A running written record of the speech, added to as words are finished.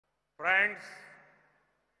Friends,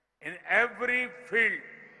 in every field,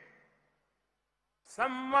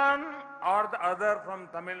 someone or the other from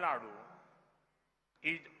Tamil Nadu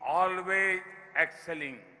is always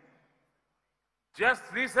excelling. Just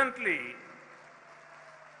recently,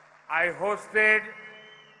 I hosted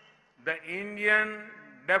the Indian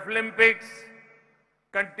Deaflympics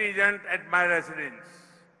contingent at my residence.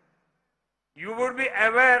 You would be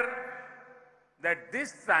aware that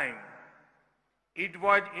this time it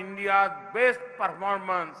was India's best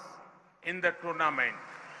performance in the tournament.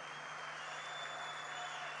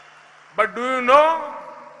 But do you know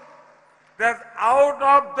that out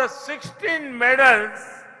of the 16 medals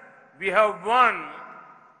we have won,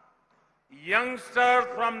 youngsters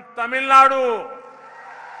from Tamil Nadu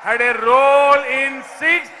had a role in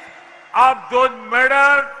 6 of those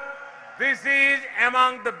medals. This is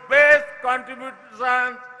among the best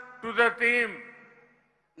contributions to the team.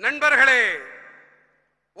 நண்பர்களே,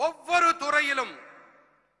 ஒவ்வொரு துறையிலும்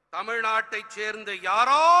தமிழ்நாட்டைச் சேர்ந்த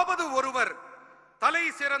யாராவது ஒருவர் தலை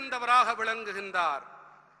சிறந்தவராக விளங்குகின்றார்.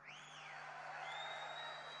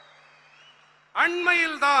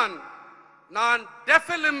 அண்மையில்தான் நான்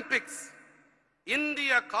டெஃபிலிம்பிக்ஸ்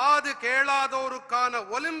இந்திய காது கேளாதோருக்கான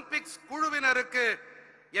ஒலிம்பிக்ஸ் குழுவினருக்கு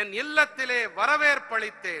என் இல்லத்திலே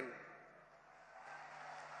வரவேற்பளித்தேன்.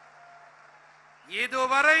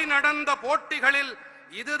 இதுவரை நடந்த போட்டிகளில்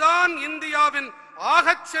இதுதான் இந்தியாவின்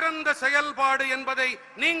ஆகச்சிறந்த செயல்பாடு என்பதை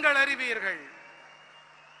நீங்கள் அறிவீர்கள்.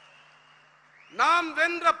 நாம்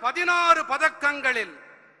வென்ற 16 பதக்கங்களில்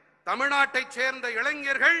தமிழ்நாட்டைச் சேர்ந்த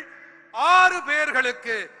இளைஞர்கள் 6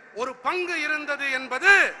 பேர்களுக்கு ஒரு பங்கு இருந்தது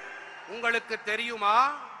என்பது உங்களுக்கு தெரியுமா?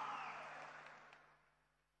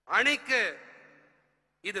 அணிக்கு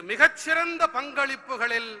இது மிகச்சிறந்த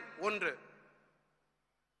பங்களிப்புகளில் ஒன்று.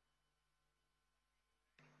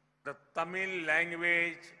 The Tamil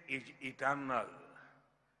language is eternal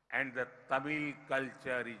and the Tamil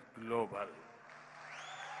culture is global.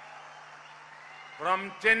 From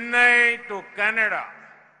Chennai to Canada,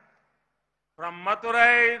 from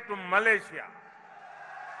Madurai to Malaysia,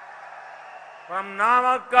 from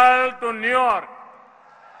Namakkal to New York,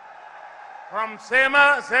 from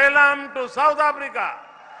Salem to South Africa,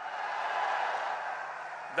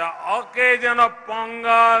 the occasion of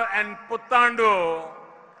Pongal and Puthandu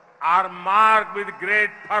are marked with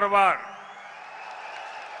great fervor.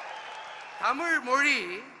 Tamil மொழி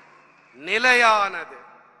நிலையானது,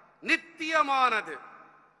 நித்தியமானது.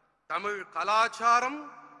 தமிழ் கலாச்சாரம்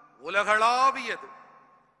உலகளாவியது.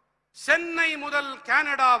 சென்னை முதல்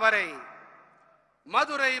Canada வரை,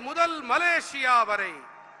 மதுரை முதல் Malaysia வரை,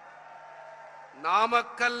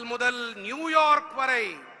 நாமக்கல் முதல் New York வரை,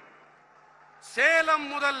 சேலம்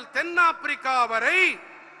முதல் தென்னாப்பிரிக்கா வரை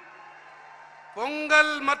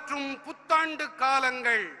பொங்கல் மற்றும் புத்தாண்டு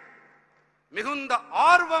காலங்கள் மிகுந்த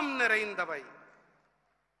ஆர்வம் நிறைந்தவை.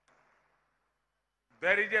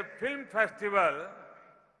 There is a film festival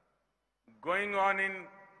going on in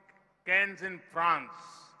Cannes in France.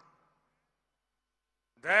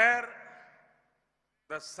 There,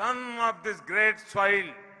 the son of this great soil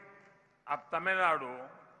of Tamil Nadu,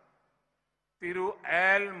 Thiru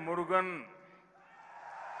L. Murugan,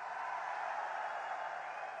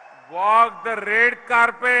 walked the red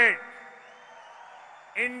carpet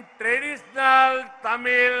in traditional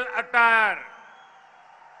Tamil attire.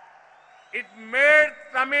 It made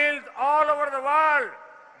Tamils all over the world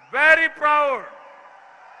very proud.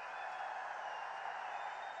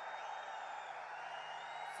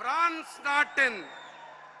 France நாட்டின்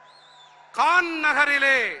கான்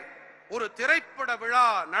நகரிலே ஒரு திரைப்பட விழா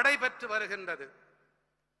நடைபெற்று வருகின்றது.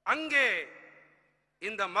 அங்கே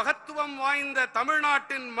இந்த மகத்துவம் வாய்ந்த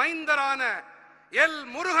தமிழ்நாட்டின் மைந்தரான எல்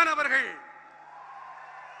முருகன் அவர்கள்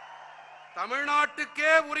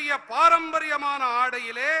தமிழ்நாட்டுக்கே உரிய பாரம்பரியமான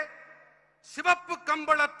ஆடையிலே சிவப்பு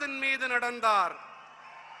கம்பளத்தின் மீது நடந்தார்.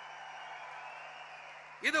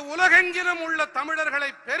 இது உலகெங்கிலும் உள்ள தமிழர்களை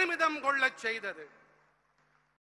பெருமிதம் கொள்ளச் செய்தது.